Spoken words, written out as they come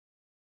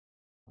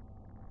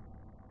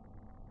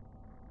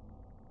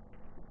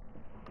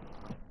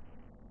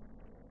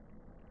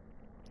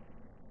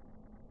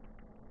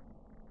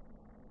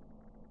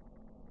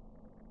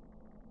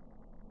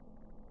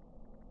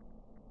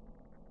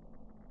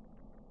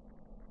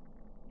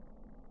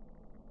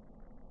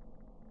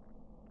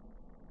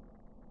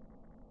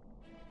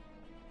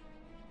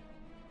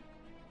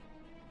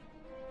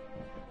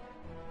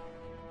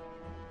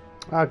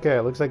Okay,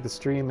 it looks like the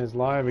stream is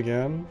live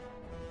again.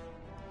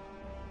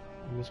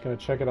 I'm just going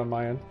to check it on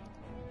my end.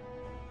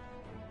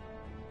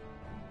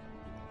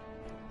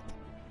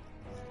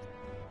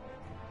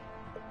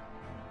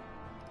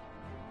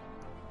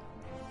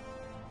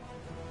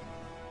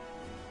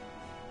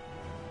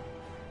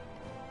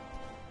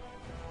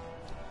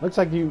 Looks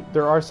like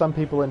there are some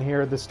people in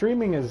here. The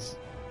streaming is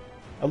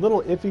a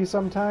little iffy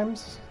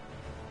sometimes.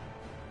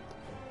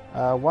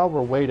 While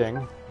we're waiting,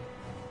 I'm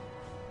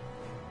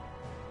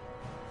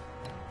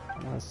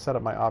going to set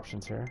up my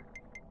options here.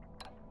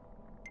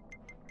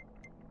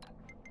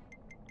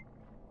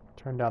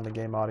 Turn down the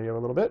game audio a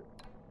little bit.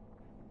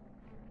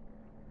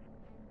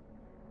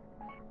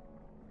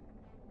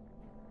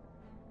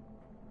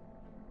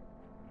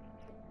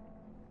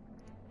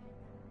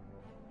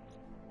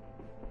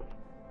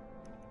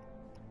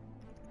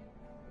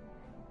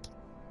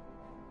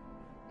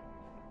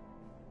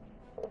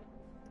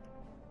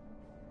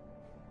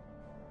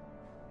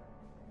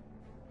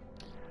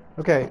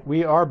 Okay,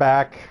 we are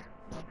back.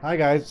 Hi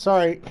guys,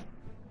 sorry.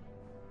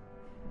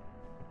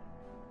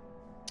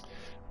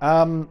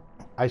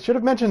 I should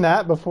have mentioned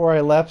that before I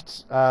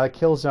left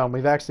Killzone.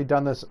 We've actually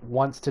done this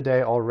once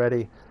today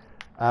already.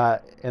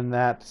 In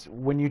that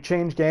when you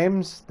change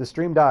games, the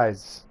stream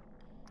dies.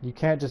 You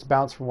can't just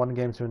bounce from one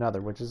game to another,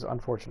 which is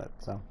unfortunate.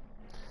 So,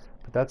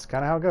 but that's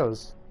kind of how it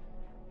goes.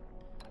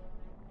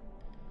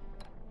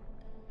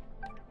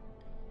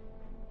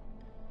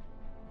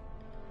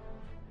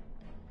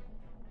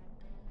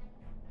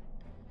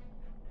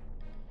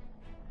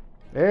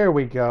 There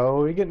we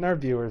go. We're getting our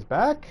viewers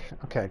back.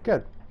 Okay,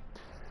 good.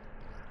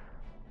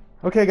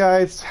 Okay,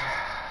 guys.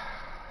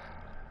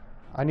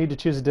 I need to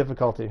choose a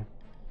difficulty.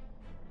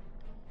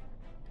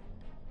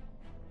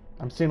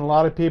 I'm seeing a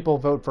lot of people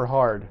vote for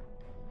hard.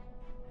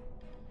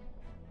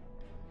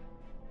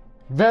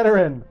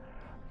 Veteran!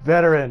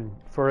 Veteran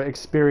for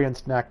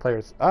experienced Knack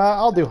players.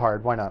 I'll do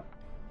hard. Why not?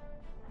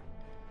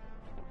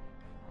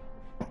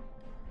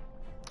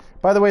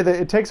 By the way,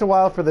 it takes a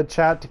while for the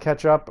chat to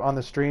catch up on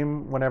the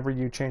stream whenever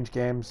you change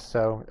games,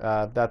 so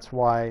that's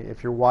why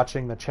if you're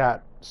watching the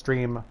chat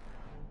stream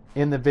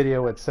in the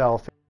video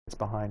itself, it's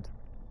behind.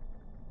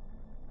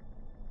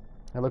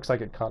 It looks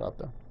like it caught up,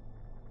 though.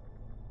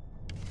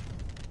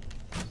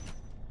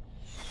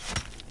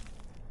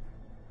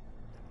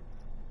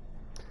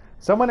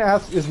 Someone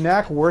asked, is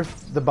Knack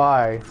worth the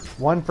buy?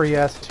 1 for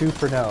yes, 2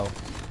 for no.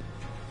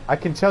 I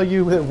can tell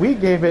you that we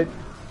gave it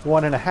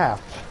 1.5.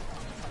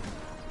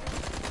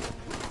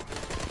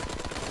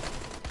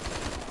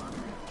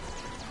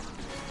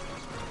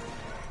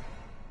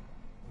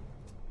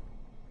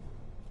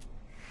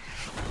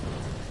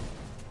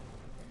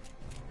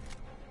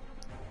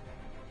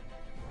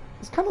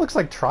 This kind of looks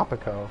like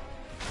Tropico.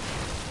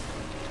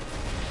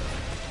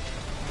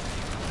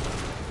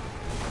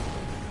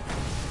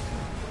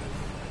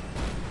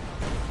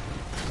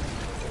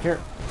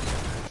 Here,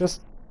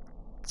 just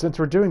since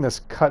we're doing this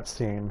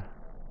cutscene,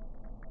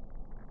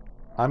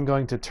 I'm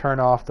going to turn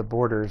off the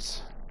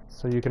borders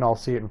so you can all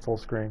see it in full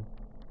screen.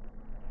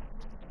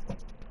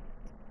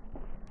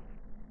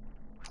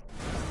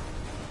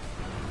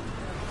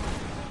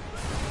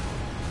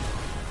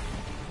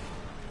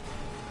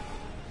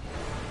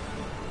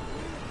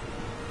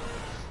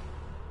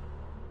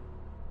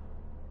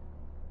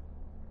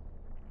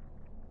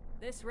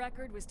 This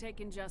record was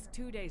taken just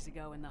 2 days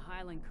ago in the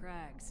Highland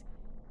Crags.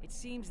 It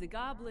seems the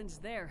goblins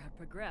there have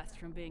progressed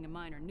from being a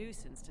minor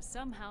nuisance to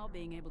somehow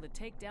being able to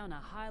take down a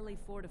highly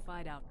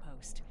fortified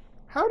outpost.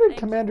 How did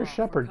Commander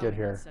Shepard get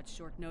here? Such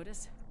short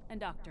notice. And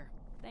Doctor,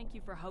 thank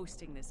you for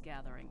hosting this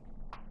gathering.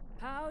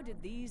 How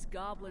did these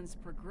goblins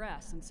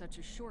progress in such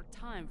a short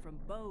time from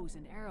bows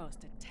and arrows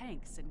to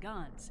tanks and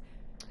guns?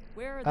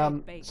 Where are they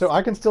based? So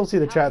I can still see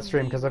the chat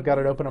stream because I've got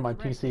it open on my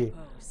PC.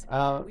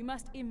 We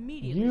must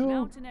immediately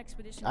mount an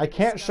expedition. I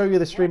can't show you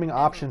the streaming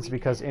options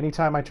because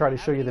anytime I try to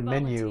show you the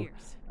menu,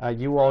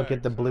 you all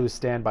get the blue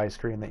standby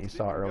screen that you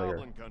saw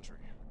earlier.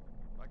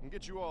 I can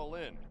get you all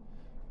in.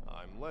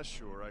 I'm less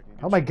sure I can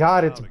get Oh my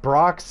God, it's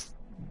Brock's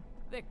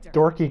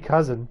dorky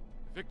cousin.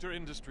 Victor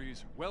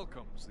Industries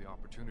welcomes the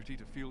opportunity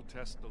to field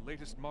test the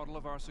latest model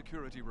of our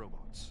security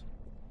robots.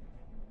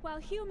 While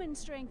human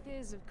strength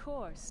is, of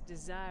course,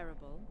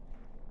 desirable,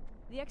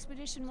 the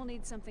expedition will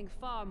need something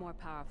far more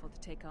powerful to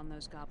take on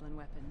those goblin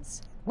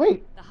weapons.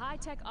 Wait. The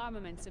high-tech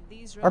armaments of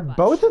these Are robots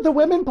both of the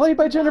women played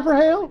by Jennifer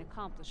Hale? in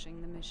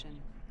accomplishing the mission.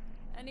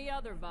 Any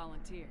other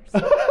volunteers?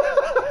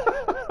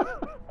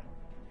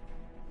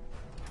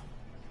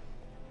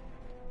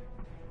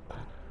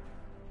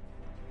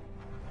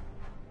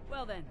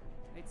 Well then,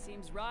 it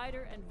seems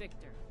Ryder and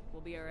Victor will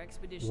be our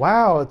expedition.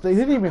 Wow, they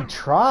didn't even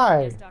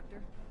try. Yes,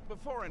 Doctor.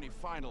 Before any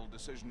final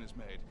decision is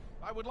made,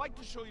 I would like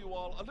to show you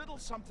all a little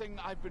something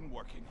I've been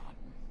working on.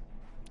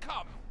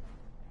 Come.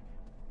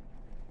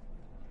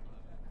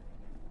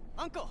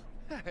 Uncle!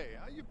 Hey,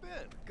 how you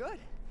been? Good.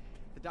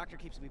 The doctor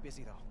keeps me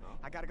busy, though. Oh.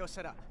 I gotta go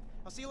set up.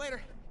 I'll see you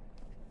later.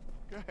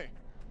 Okay.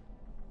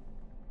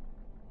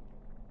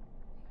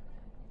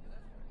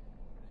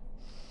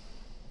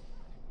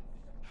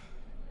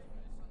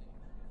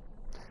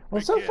 Well,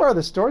 Hey, so kid. far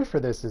the story for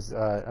this is,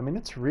 I mean,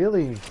 it's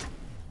really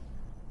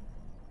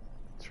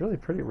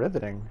pretty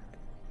riveting.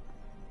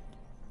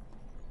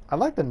 I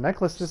like the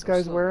necklace this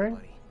guy's Slow, wearing.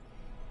 buddy.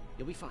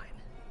 You'll be fine.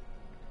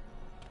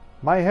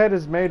 My head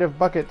is made of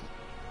bucket.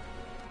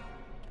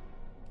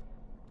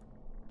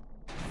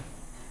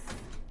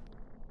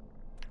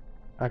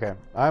 Okay,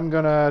 I'm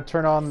gonna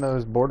turn on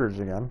those borders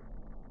again.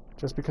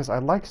 Just because I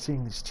like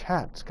seeing these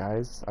chats,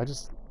 guys. I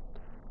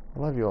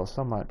love you all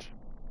so much.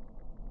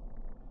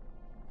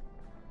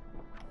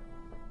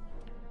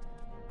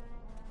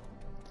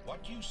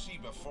 What you see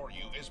before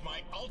you is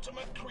my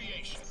ultimate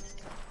creation,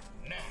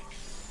 Knack.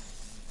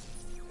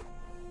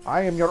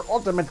 I am your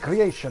ultimate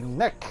creation,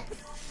 Nick.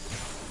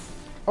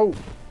 Oh.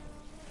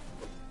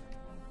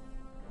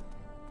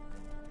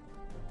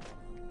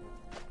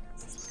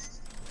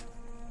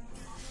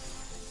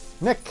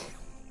 Nick.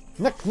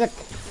 Nick.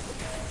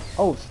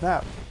 Oh,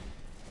 snap.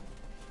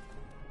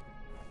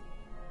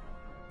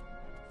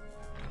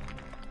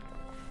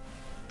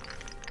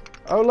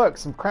 Oh, look,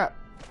 some crap.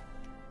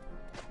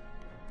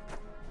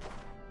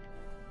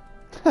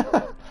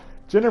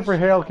 Jennifer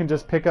Hale can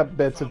just pick up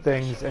bits of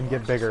things and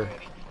get bigger.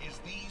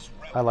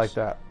 I like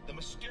that. The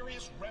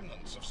mysterious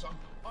remnants of some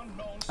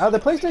unknown The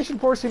PlayStation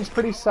 4 seems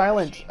pretty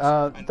silent.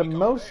 The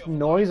most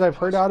noise I've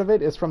heard out of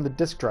it is from the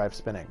disk drive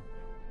spinning.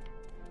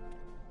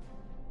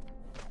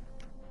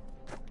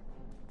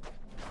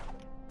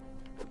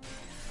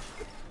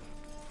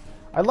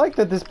 I like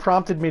that this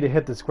prompted me to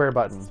hit the square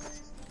button.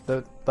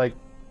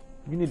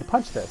 You need to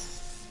punch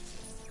this.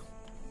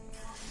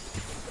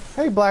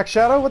 Hey, Black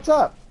Shadow, what's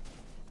up?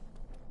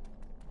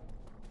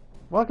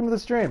 Welcome to the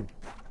stream.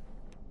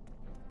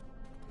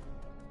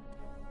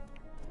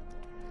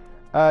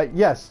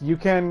 Yes, you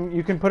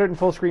can put it in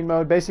full screen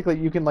mode. Basically,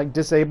 you can like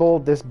disable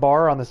this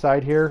bar on the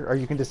side here, or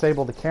you can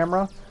disable the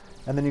camera,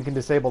 and then you can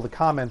disable the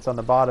comments on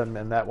the bottom,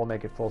 and that will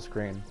make it full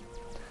screen.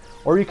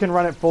 Or you can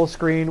run it full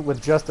screen with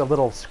just a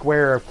little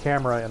square of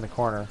camera in the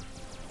corner.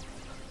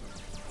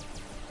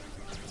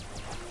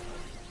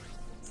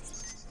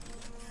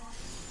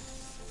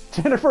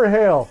 Jennifer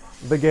Hale,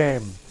 the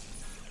game.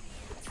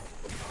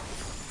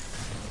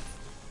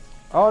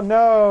 Oh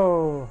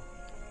no!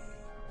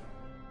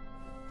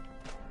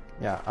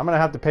 Yeah, I'm gonna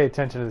have to pay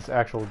attention to this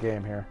actual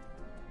game here.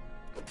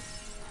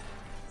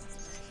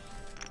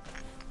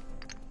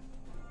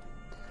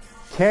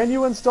 Can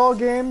you install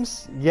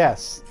games?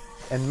 Yes.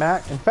 And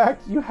Mac, in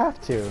fact, you have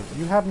to.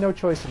 You have no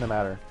choice in the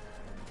matter.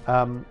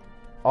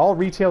 All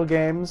retail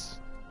games,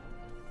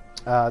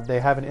 they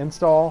have an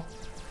install.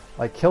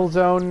 Like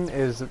Killzone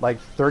is like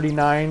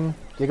 39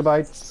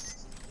 gigabytes.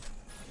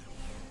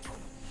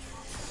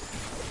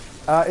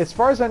 As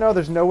far as I know,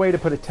 there's no way to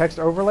put a text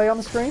overlay on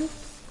the screen.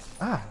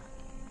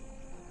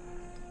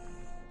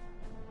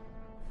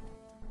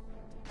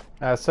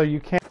 So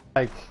you can't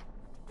like.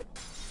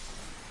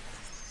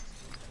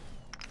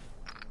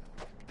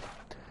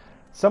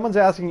 Someone's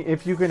asking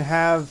if you can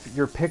have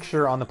your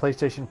picture on the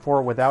PlayStation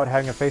 4 without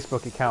having a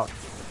Facebook account.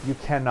 You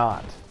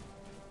cannot.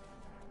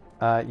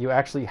 You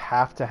actually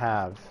have to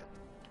have.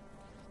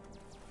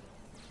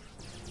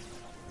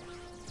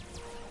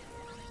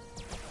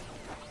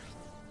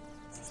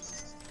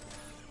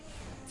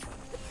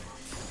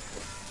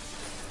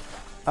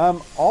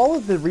 All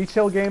of the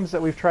retail games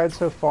that we've tried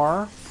so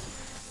far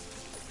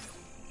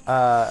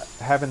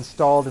have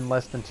installed in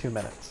less than 2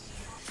 minutes.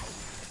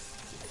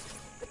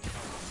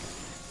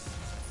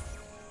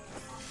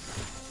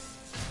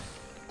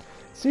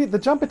 See, the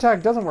jump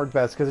attack doesn't work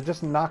best because it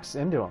just knocks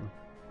into them.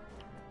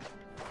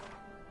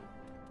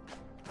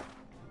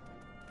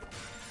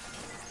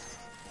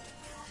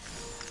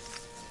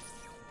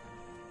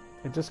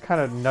 It just kind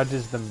of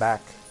nudges them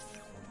back.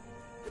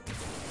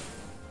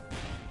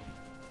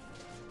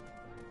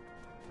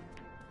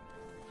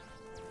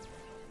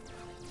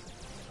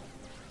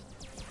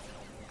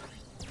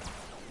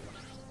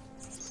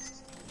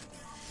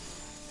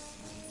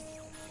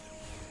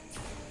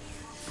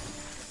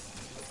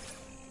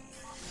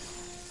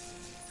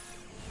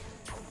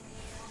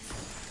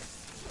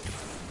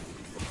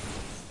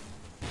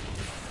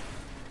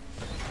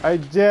 I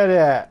did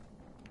it!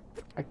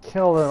 I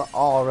killed them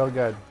all real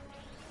good.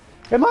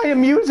 Am I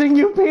amusing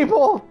you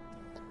people?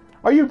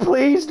 Are you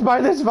pleased by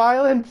this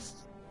violence?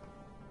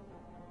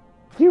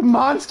 You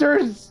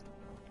monsters!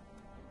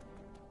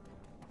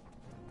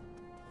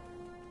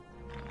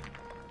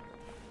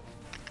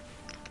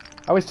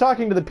 I was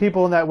talking to the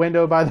people in that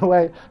window, by the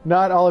way,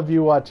 not all of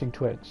you watching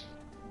Twitch.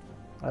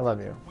 I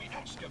love you. We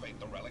excavate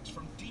the relics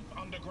from deep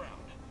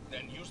underground,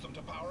 then use them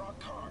to power our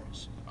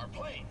cars, our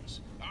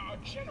planes, our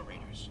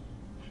generators.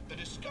 The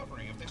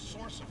discovery of this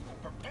source of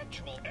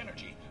perpetual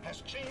energy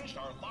has changed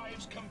our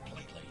lives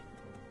completely.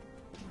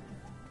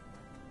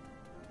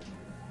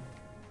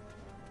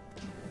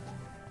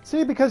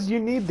 See, because you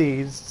need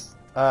these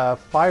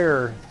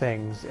fire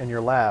things in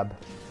your lab.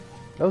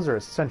 Those are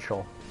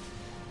essential.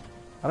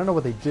 I don't know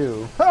what they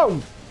do.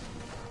 Oh!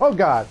 Oh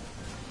god!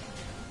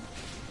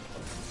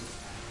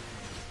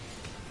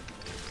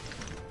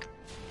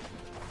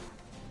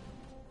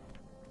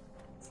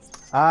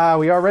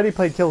 We already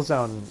played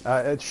Killzone.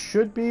 It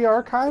should be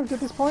archived at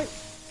this point.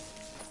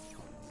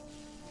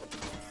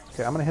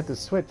 Okay, I'm gonna hit the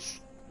switch.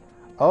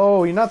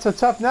 Oh, you're not so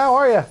tough now,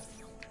 are you?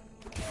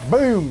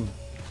 Boom!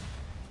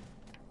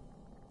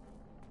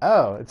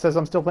 Oh, it says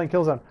I'm still playing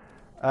Killzone.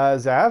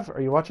 Zav,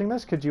 are you watching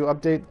this? Could you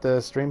update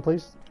the stream,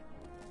 please?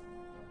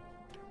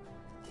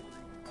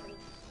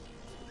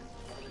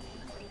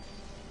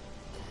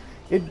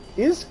 It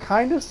is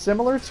kind of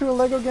similar to a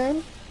Lego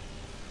game.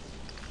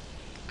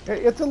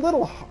 It's a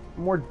little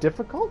more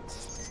difficult.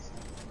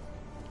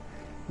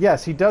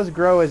 Yes, he does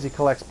grow as he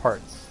collects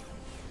parts.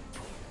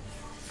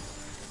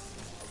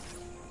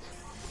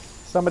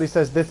 Somebody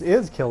says this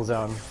is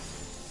Killzone.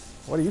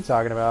 What are you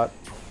talking about?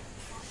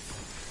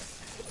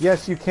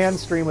 Yes, you can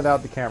stream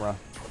without the camera.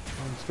 You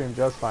can stream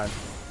just fine.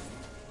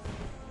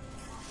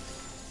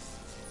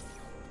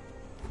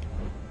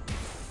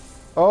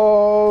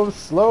 Oh,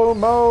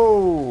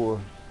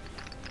 slow-mo!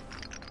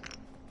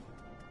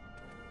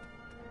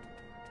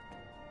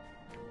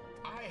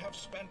 I have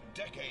spent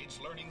decades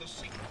learning the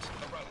secrets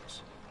of the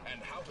relics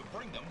and how to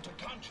bring them to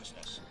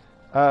consciousness.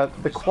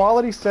 The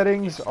quality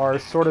settings are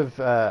sort of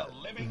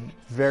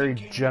very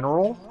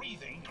general.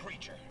 Breathing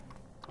creature.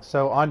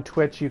 So on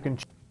Twitch you can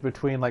choose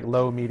between like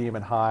low, medium,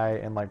 and high,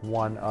 and like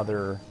one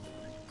other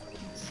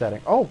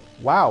setting. Oh,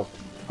 wow.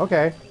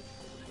 Okay.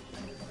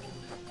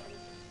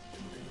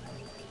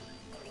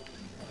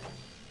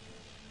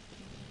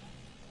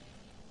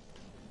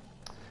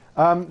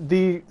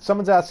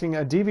 Someone's asking,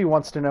 DV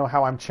wants to know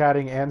how I'm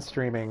chatting and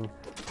streaming.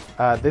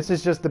 This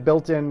is just the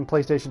built-in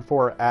PlayStation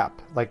 4 app,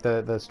 like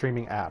the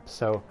streaming app.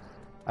 So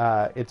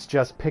it's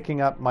just picking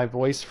up my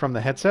voice from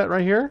the headset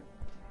right here,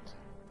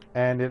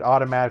 and it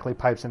automatically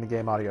pipes into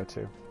game audio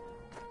too.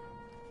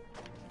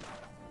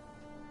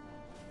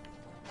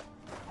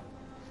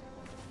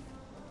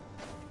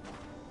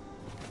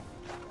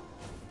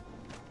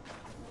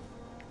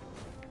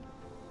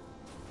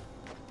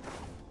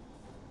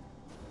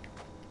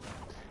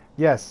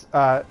 Yes,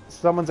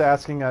 someone's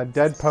asking,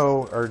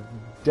 Deadpo or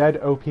Dead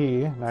OP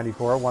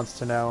 94 wants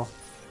to know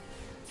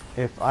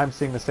if I'm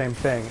seeing the same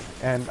thing,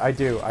 and I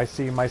do. I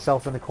see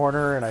myself in the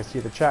corner, and I see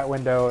the chat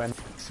window, and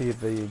I see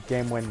the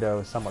game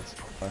window somewhat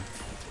similar.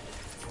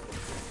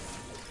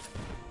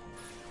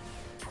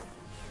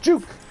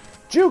 Juke!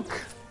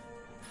 Juke!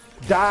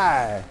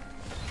 Die!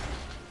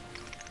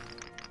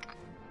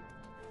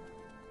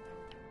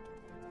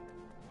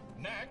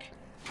 Knack,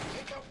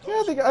 pick up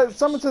Yeah, those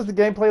someone says the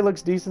gameplay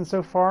looks decent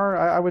so far.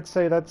 I would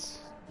say that's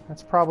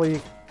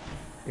probably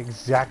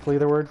exactly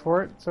the word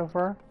for it so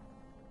far.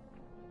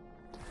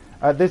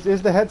 This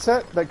is the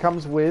headset that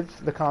comes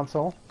with the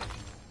console.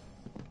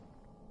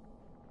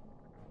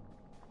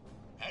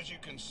 As you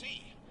can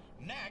see,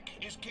 Knack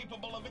is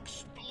capable of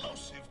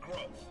explosive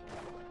growth.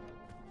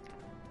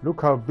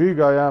 Look how big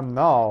I am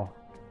now.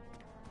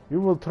 You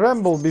will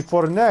tremble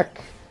before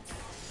Knack.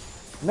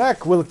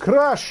 Knack will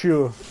crush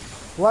you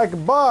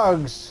like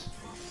bugs.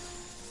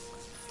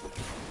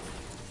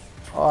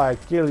 Oh, I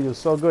kill you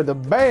so good.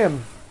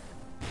 Bam!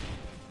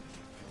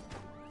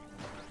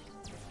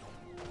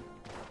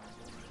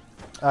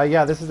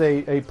 Yeah, this is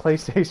a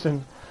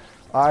PlayStation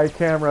Eye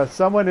camera.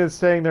 Someone is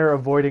saying they're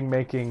avoiding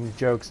making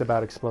jokes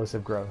about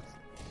explosive growth.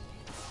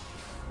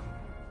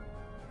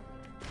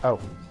 Oh,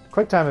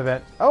 quick time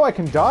event. Oh, I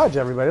can dodge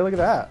everybody. Look at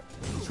that.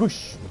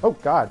 Swoosh. Oh,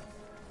 God.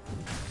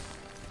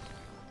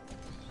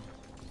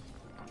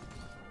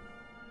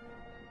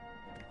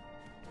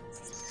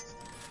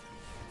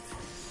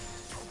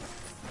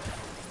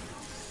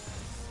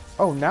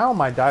 Oh, now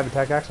my dive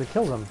attack actually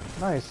kills him.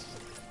 Nice.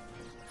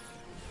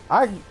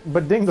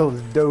 But Dingle's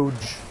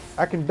doge.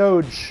 I can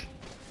doge.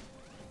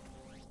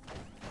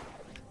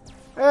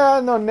 Yeah,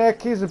 no,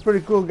 Nick. He's a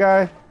pretty cool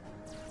guy.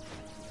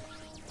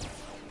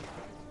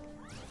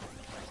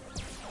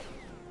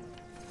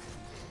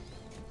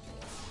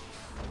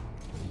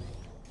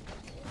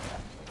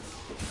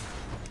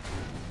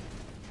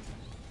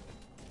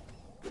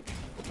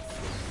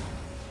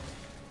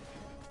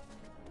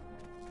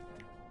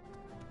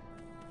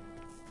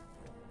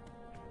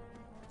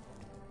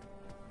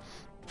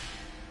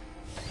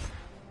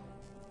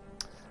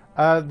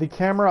 The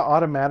camera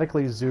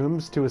automatically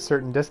zooms to a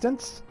certain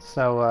distance,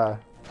 so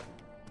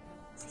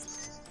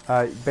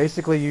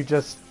basically you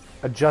just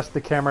adjust the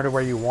camera to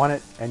where you want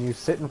it, and you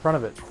sit in front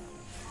of it.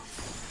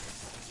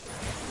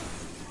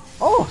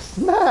 Oh,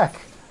 smack!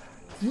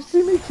 Did you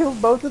see me kill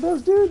both of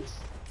those dudes?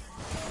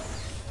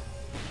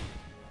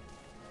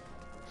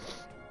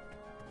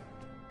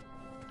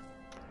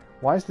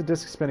 Why is the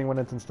disc spinning when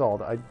it's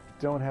installed? I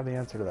don't have the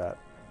answer to that.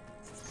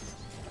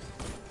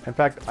 In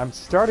fact, I'm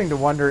starting to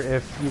wonder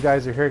if you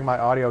guys are hearing my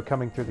audio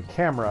coming through the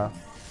camera,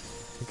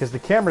 because the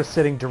camera's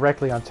sitting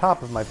directly on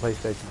top of my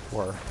PlayStation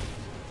 4.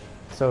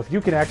 So if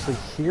you can actually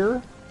hear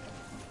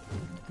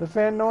the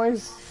fan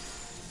noise,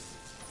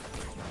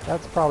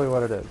 that's probably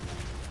what it is.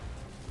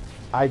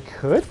 I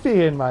could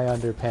be in my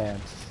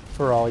underpants,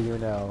 for all you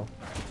know.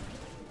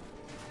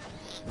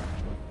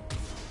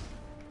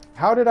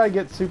 How did I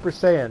get Super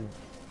Saiyan?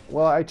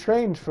 Well, I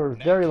trained for a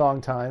very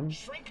long time.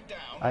 Shrink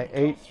down I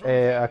ate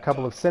a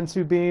couple of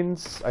sensu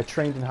beans. I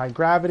trained in high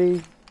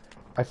gravity.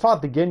 I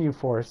fought the Ginyu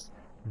Force.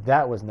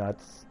 That was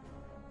nuts.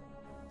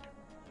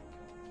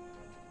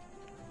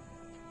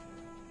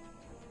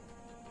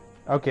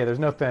 Okay, there's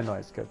no fan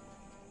noise. Good.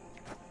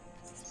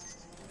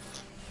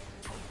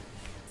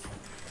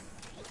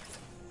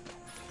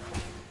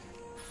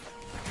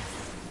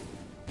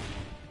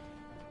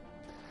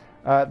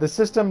 The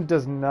system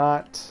does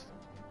not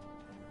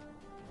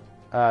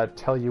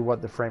tell you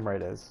what the frame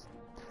rate is.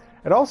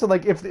 And also,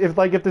 like, if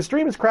the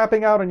stream is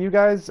crapping out on you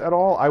guys at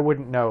all, I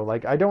wouldn't know.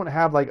 Like, I don't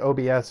have like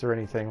OBS or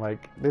anything.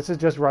 Like, this is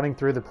just running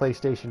through the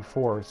PlayStation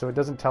 4, so it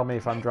doesn't tell me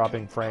if I'm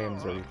dropping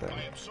frames or anything.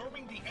 By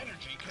absorbing the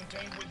energy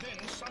contained within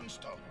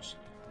sunstones.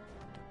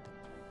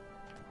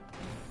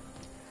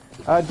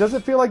 Does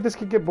it feel like this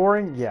could get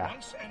boring? Yeah.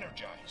 Once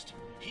energized,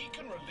 he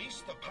can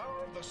release the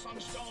power of the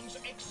sunstones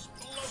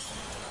explosively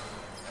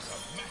as a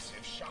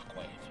massive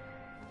shockwave.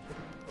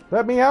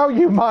 Let me out,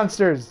 you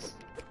monsters!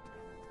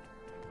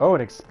 Oh,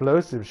 an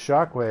explosive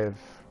shockwave.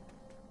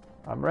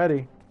 I'm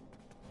ready.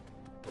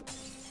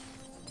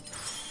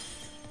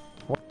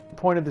 What's the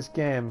point of this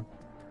game?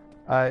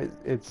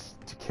 It's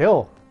to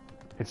kill.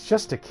 It's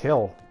just to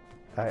kill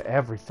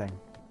everything.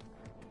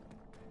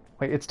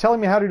 Wait, it's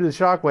telling me how to do the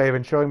shockwave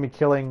and showing me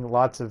killing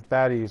lots of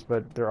baddies,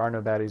 but there are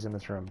no baddies in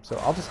this room. So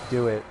I'll just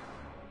do it.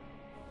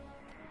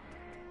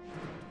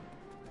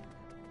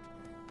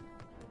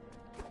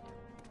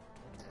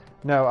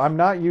 No, I'm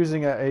not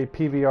using a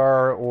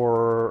PVR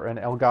or an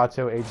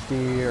Elgato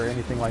HD or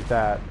anything like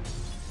that.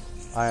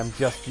 I am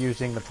just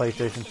using the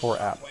PlayStation 4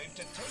 app. To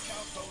take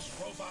out those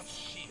robots'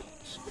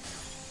 shields.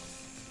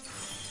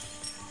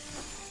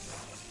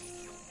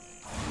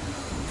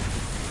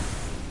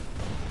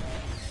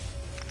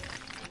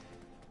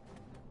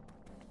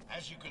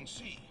 As you can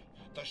see,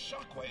 the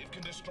shockwave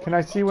can destroy. Can I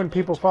see when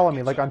people follow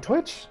me? Like on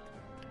Twitch?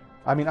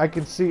 I mean, I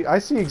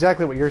see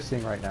exactly what you're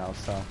seeing right now,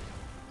 so.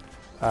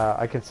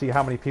 I can see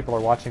how many people are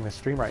watching the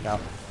stream right now,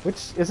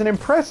 which is an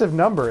impressive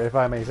number, if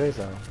I may say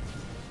so.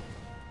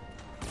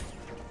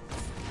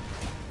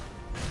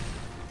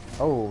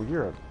 Oh,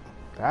 you're a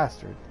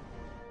bastard.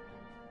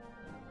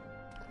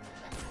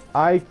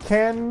 I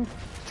can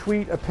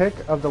tweet a pic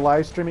of the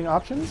live streaming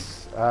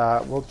options.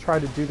 We'll try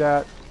to do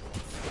that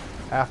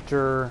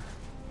after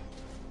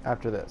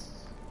this.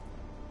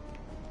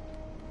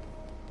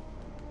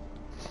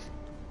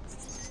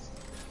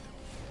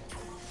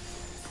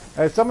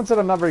 Someone said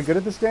I'm not very good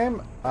at this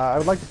game. I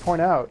would like to point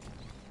out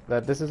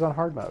that this is on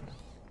hard mode.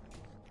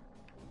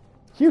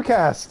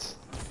 QCast!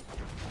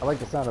 I like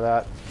the sound of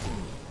that.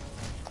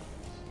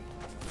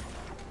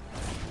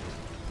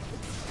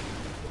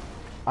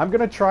 I'm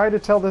going to try to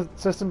tell the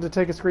system to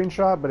take a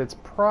screenshot, but it's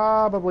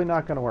probably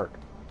not going to work.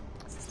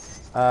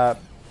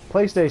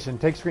 PlayStation,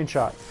 take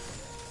screenshot.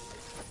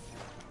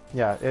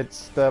 Yeah,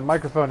 the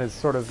microphone is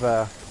sort of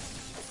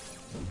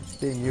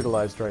being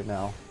utilized right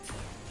now.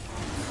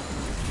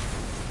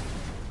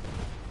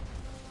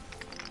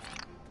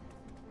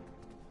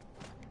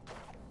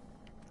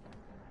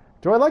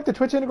 Do I like the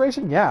Twitch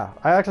integration? Yeah,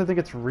 I actually think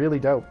it's really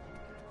dope.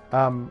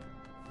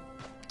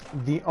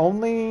 The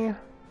only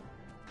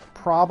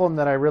problem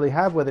that I really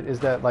have with it is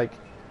that, like,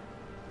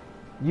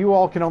 you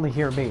all can only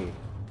hear me.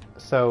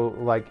 So,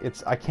 like,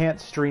 I can't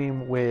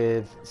stream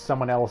with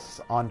someone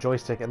else on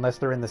Joystiq unless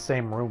they're in the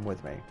same room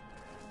with me.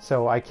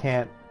 So I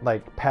can't,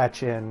 like,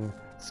 patch in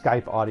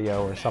Skype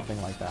audio or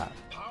something like that.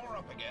 Power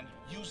up again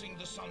using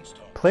the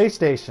sunstone.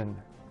 PlayStation,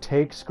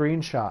 take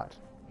screenshot.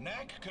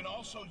 Knack can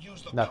also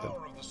use the Nothing.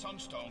 power of the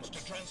sunstones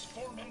to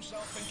transform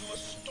himself into a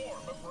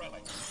storm of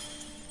relics.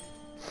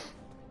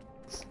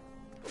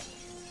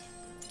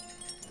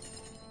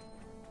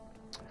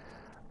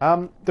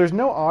 There's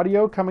no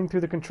audio coming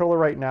through the controller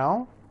right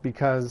now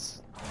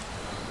because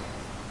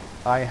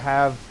I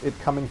have it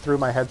coming through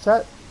my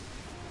headset.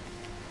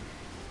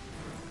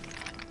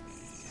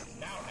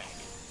 Now, Knack,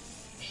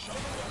 show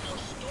them what your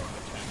storm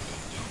attack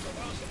can do to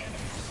those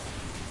enemies.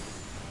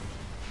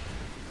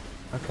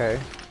 Okay.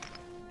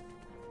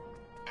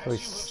 As you have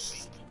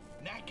seen,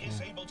 Knack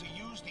is able to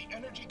use the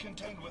energy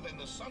contained within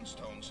the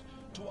sunstones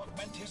to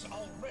augment his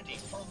already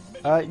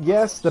formidable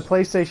Yes, the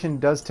powers. PlayStation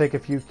does take a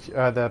few.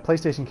 The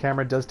PlayStation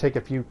camera does take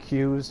a few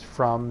cues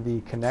from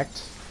the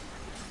Kinect.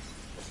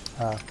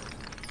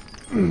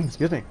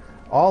 Excuse me.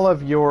 All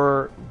of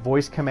your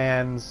voice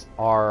commands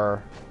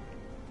are.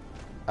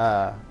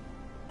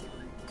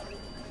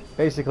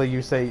 Basically,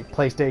 you say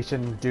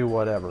PlayStation, do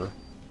whatever.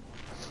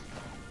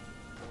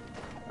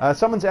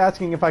 Someone's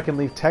asking if I can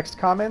leave text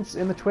comments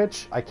in the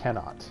Twitch. I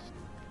cannot.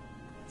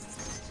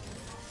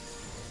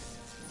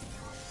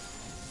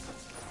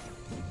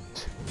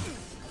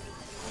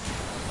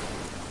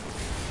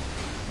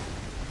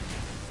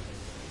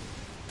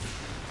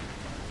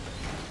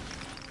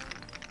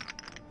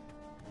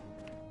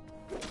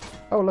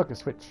 Oh, look, a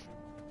switch.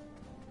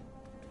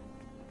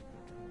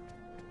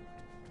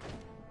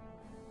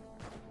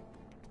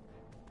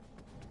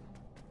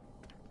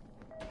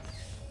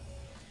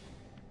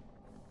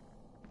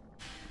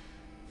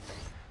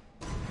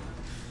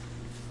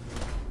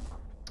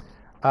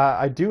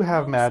 I do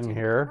have Most Madden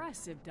here.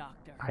 Impressive,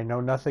 Doctor. I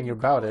know nothing You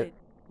about call it.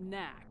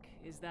 Knack,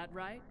 is that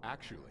right?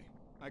 Actually,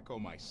 I call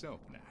myself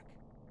Knack.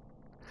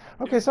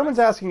 Okay, someone's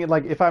asking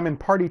like if I'm in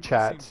party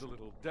chat Seems a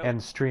little and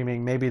delicate.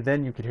 streaming, maybe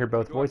then you could hear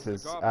both Going to the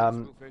voices.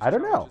 goblins will face I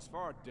don't know. challenges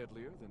far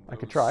deadlier than I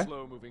could those try.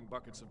 slow-moving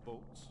buckets of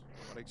bolts.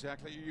 What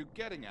exactly are you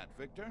getting at,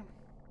 Victor?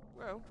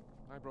 Well,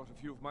 I brought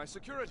a few of my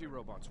security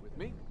robots with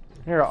me.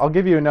 Here, I'll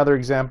give you another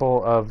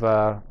example of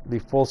the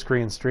full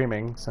screen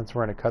streaming since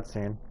we're in a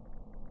cutscene.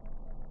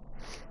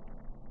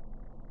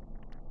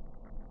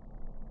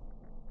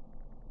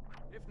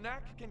 If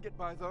Knack can get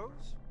by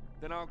those,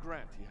 then I'll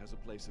grant he has a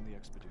place in the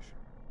expedition.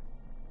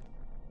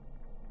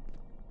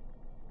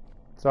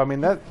 So I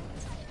mean that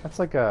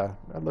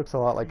looks a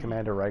lot like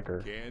Commander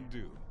Riker. Can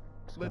do.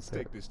 Let's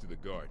take this to the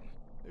garden.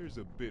 There's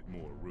a bit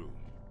more room.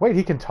 Wait,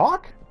 he can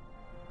talk?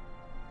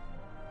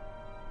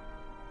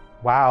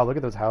 Wow, look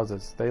at those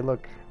houses. They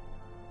look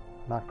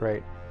not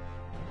great.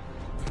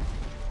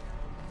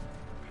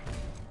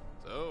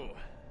 So,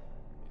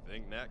 you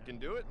think Knack can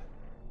do it?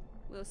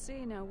 We'll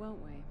see now,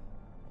 won't we?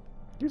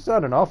 You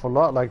sound an awful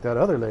lot like that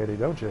other lady,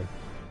 don't you?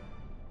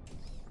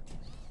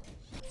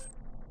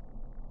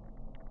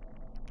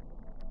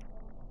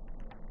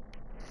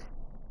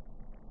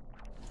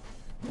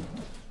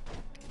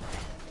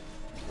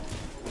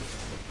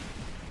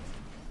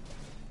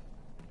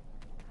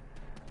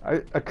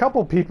 A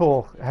couple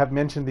people have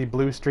mentioned the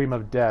blue stream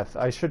of death.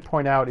 I should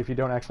point out, if you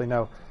don't actually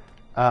know,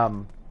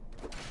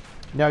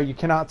 no, you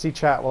cannot see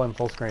chat while in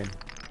full screen.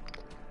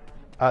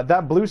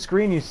 That blue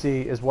screen you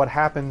see is what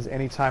happens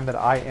anytime that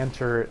I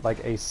enter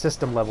like a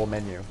system level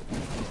menu.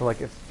 So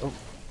like if... Oh.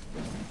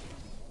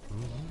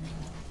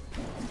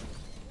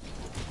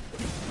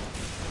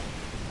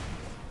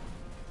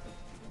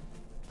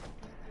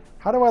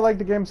 How do I like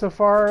the game so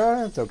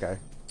far? It's okay.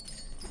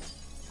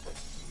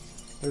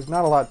 There's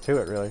not a lot to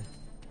it, really.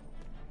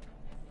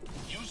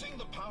 Using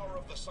the power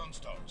of the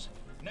Sunstones,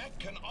 Knack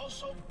can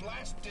also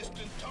blast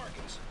distant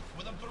targets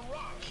with a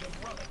barrage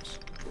of relics.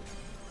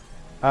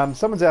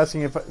 Someone's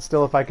asking if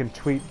I can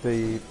tweet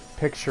the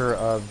picture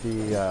of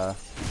the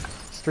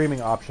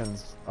streaming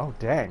options. Oh,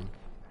 dang.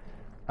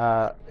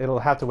 It'll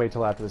have to wait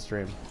till after the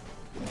stream.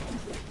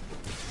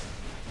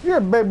 You're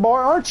a big boy,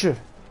 aren't you?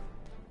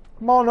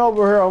 Come on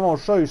over here, I want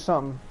to show you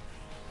something.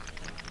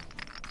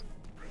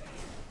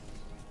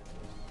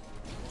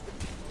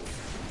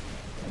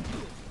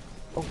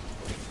 Oh.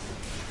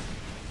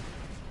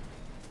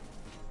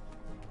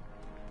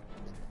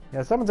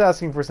 Yeah, someone's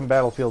asking for some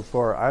Battlefield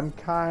 4. I'm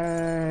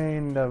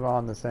kind of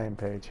on the same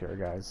page here,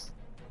 guys.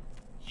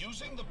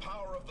 Using the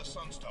power of the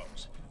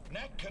Sunstones,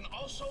 Knack can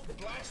also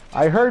blast.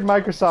 I heard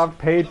Microsoft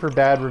paid for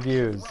bad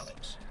reviews.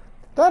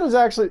 That is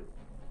actually...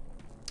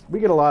 We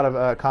get a lot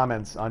of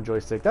comments on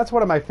Joystiq. That's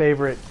one of my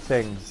favorite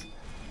things.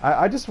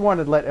 I just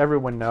wanted to let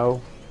everyone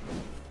know.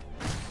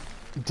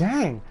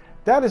 Dang,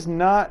 that is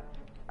not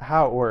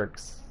how it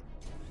works.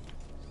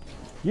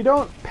 You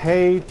don't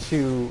pay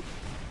to...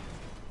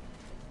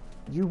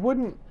 You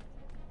wouldn't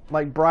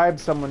like bribe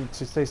someone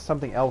to say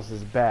something else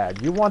is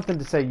bad. You want them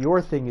to say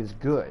your thing is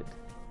good.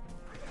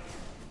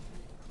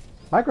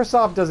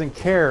 Microsoft doesn't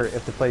care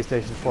if the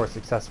PlayStation 4 is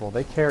successful.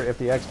 They care if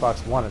the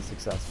Xbox One is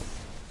successful.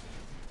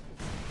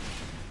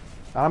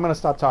 I'm going to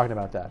stop talking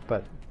about that,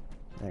 but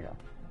there you go.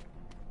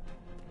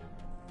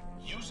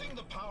 Using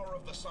the power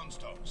of the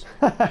Sunstones,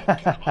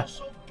 Knack can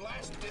also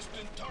blast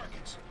distant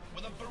targets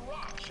with a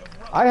barrage of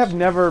relics. I have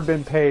never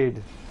been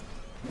paid.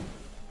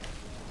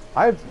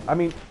 I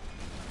mean,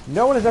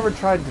 no one has ever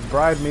tried to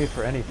bribe me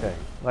for anything.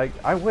 Like,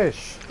 I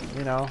wish,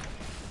 you know,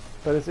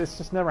 but it's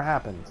just never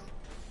happened.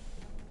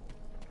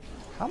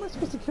 How am I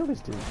supposed to kill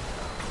these dudes?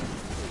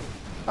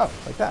 Oh,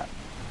 like that.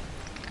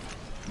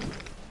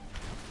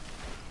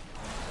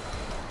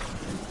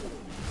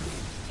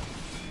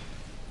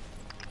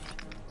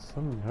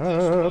 Some This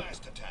help.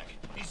 blast attack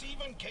is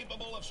even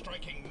capable of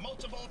striking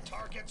multiple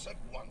targets at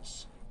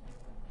once.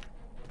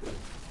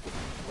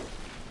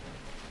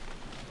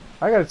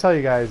 I gotta tell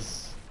you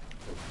guys,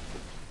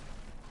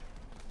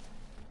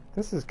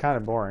 this is kind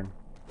of boring.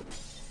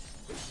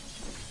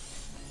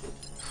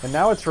 And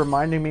now it's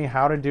reminding me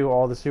how to do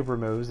all the super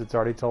moves it's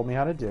already told me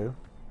how to do.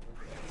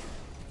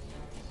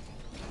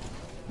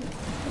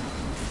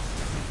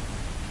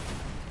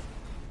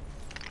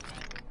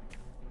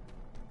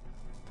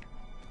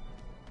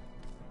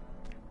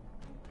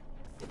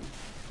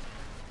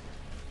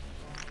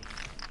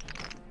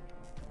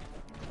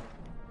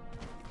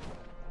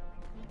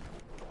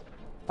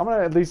 I'm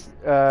gonna at least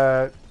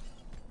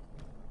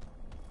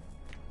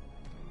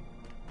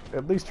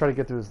try to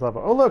get through this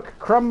level. Oh look,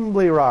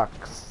 crumbly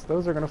rocks.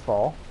 Those are gonna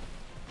fall.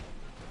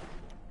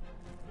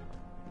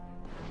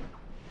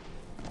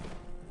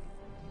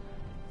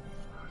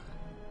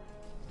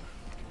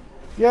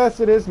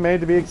 Yes, it is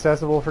made to be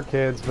accessible for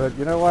kids, but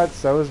you know what?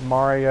 So is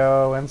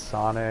Mario and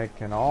Sonic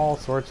and all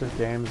sorts of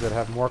games that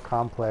have more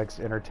complex,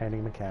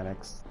 entertaining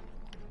mechanics.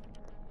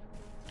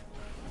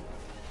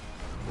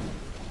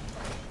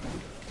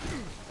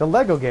 The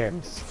Lego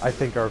games, I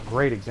think, are a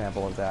great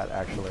example of that,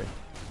 actually.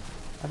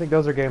 I think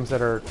those are games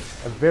that are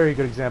a very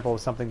good example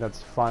of something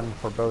that's fun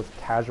for both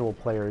casual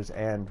players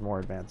and more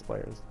advanced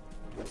players.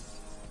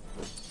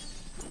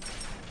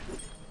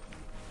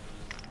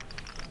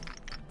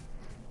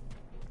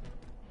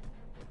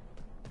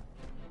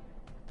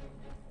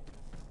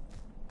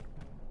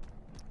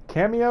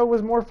 Cameo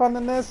was more fun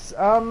than this?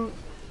 I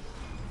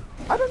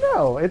don't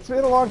know. It's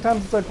been a long time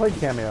since I played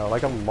Cameo.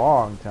 Like a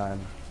long time.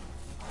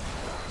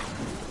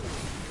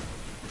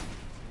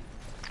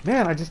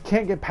 Man, I just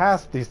can't get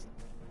past these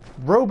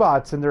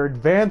robots and their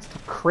advanced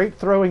crate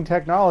throwing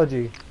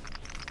technology.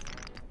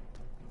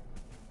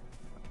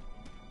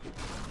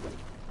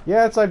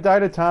 Yes, I've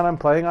died a ton. I'm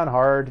playing on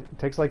hard. It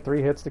takes like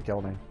 3 hits to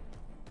kill me.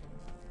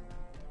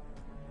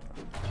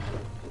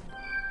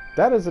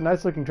 That is a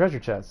nice looking treasure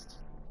chest.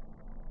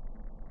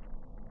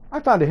 I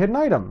found a hidden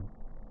item.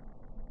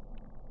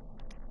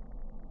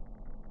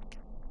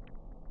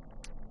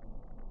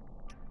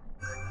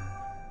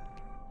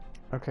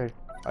 Okay,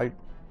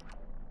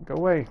 go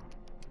away.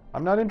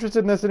 I'm not interested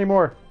in this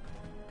anymore.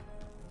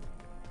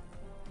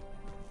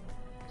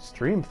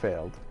 Stream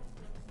failed.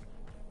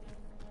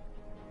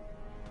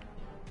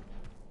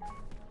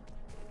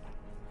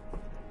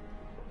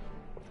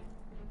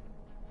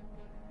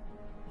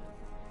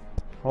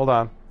 Hold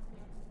on.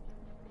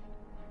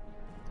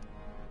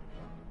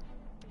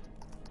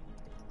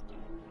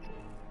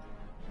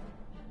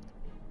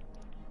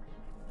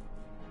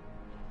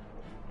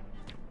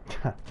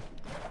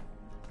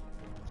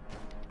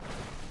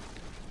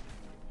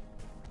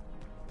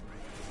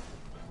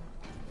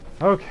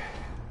 Okay.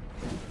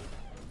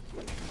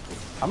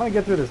 I'm gonna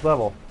get through this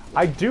level.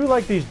 I do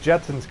like these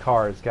Jetsons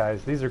cars,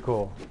 guys. These are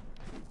cool.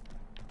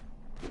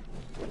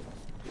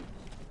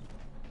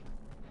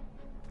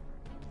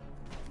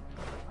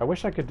 I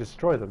wish I could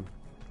destroy them.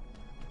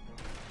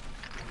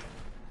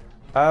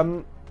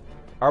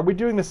 Are we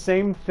doing the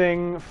same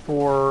thing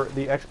for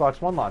the Xbox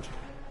One launch?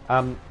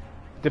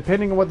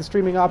 Depending on what the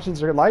streaming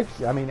options are like,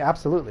 I mean,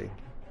 absolutely.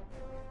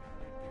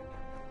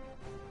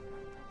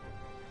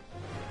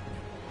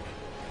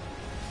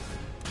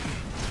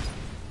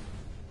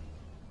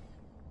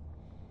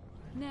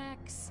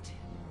 Next.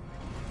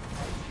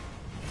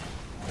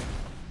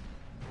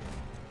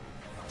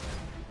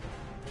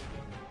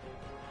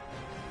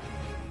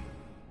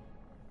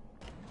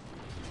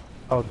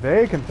 Oh,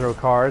 they can throw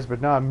cars,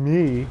 but not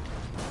me.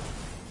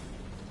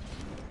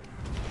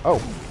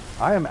 Oh,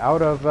 I am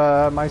out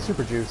of my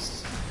super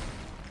juice.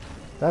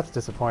 That's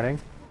disappointing.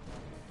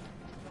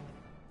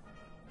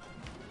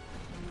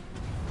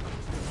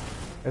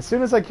 As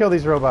soon as I kill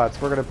these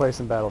robots, we're going to play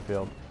some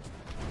Battlefield.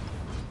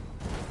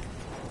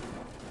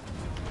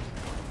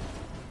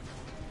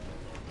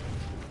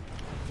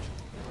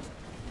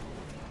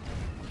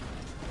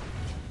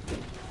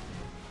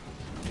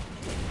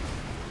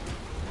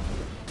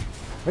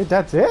 Wait,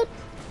 that's it?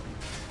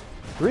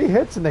 3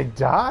 hits and they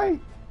die?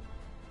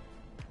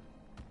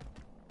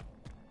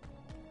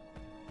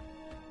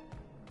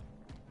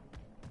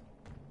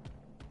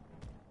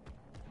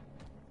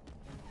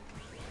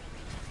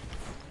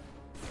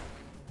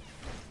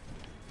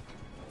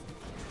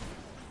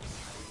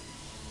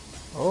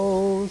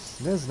 Oh,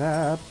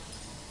 sniznap.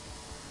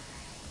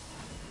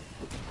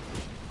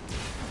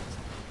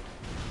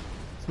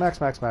 Smack,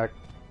 smack, smack.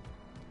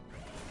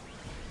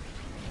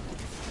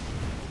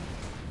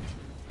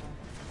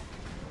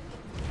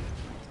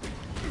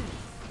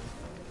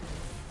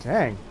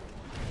 Dang.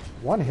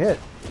 1 hit.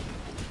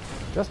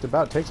 Just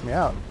about takes me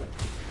out.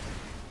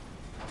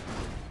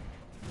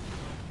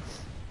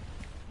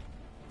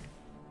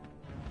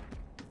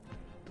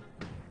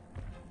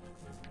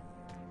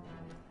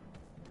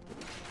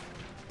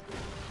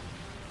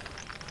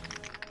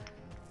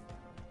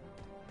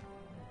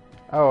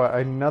 Oh,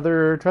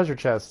 another treasure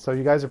chest. So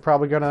you guys are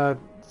probably gonna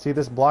see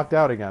this blocked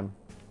out again.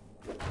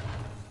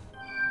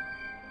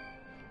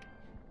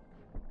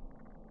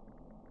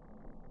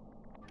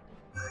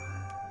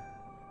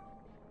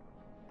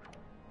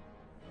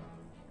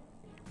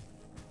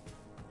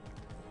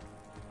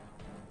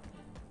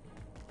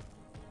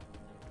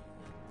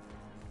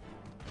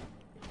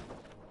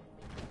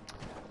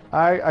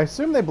 I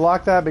assume they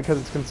block that because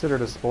it's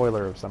considered a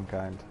spoiler of some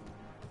kind.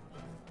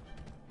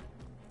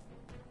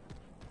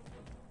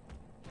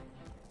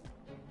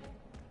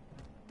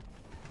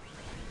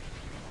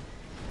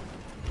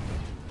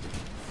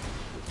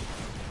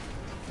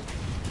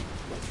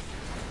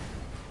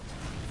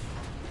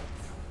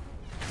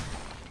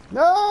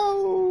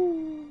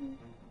 No!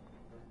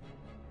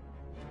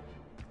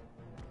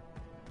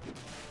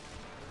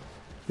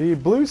 The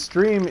blue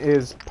stream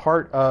is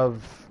part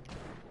of...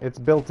 It's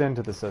built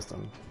into the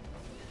system.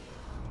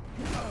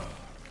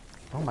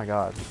 Oh my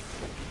god.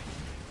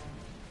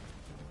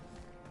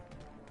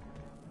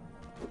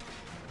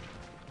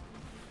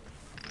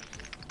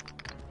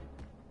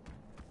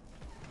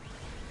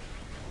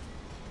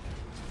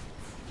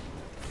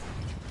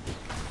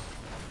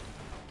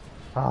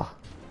 Ah.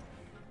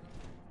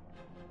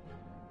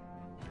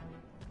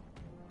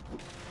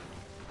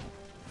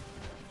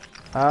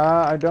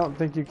 I don't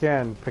think you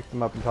can pick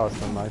them up and toss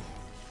them. I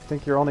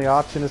think your only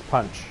option is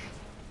punch.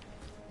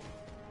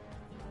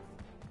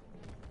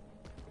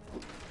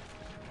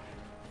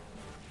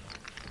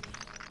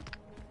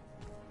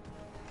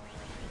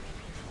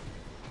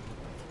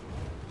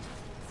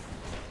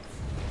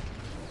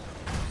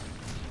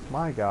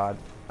 My God.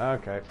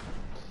 Okay.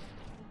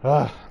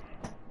 Ugh.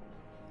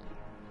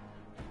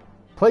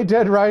 Play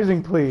Dead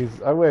Rising, please.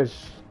 I wish.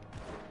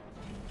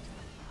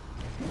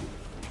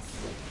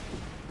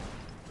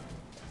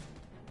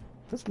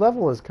 This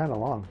level is kind of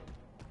long.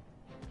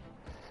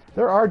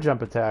 There are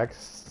jump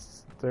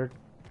attacks.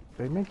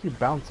 They make you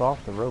bounce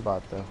off the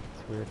robot, though.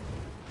 It's weird.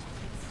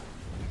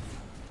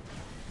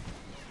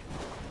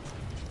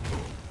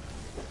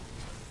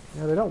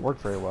 Yeah, they don't work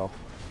very well.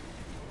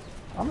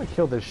 I'm gonna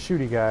kill this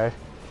shooty guy.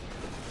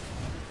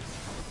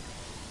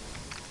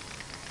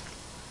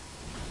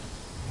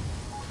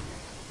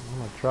 I'm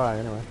gonna try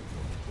anyway.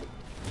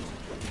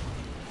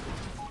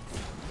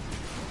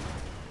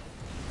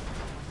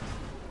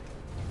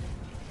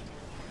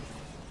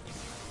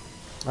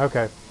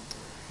 Okay.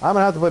 I'm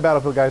gonna have to play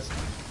Battlefield, guys.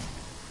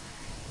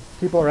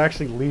 People are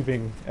actually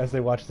leaving as they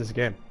watch this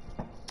game.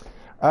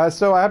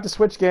 So I have to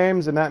switch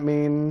games, and that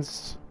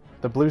means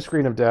the blue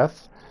screen of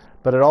death.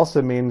 But it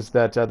also means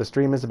that the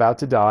stream is about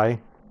to die.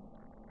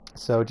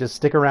 So just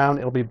stick around.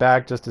 It'll be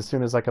back just as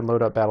soon as I can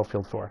load up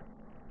Battlefield 4.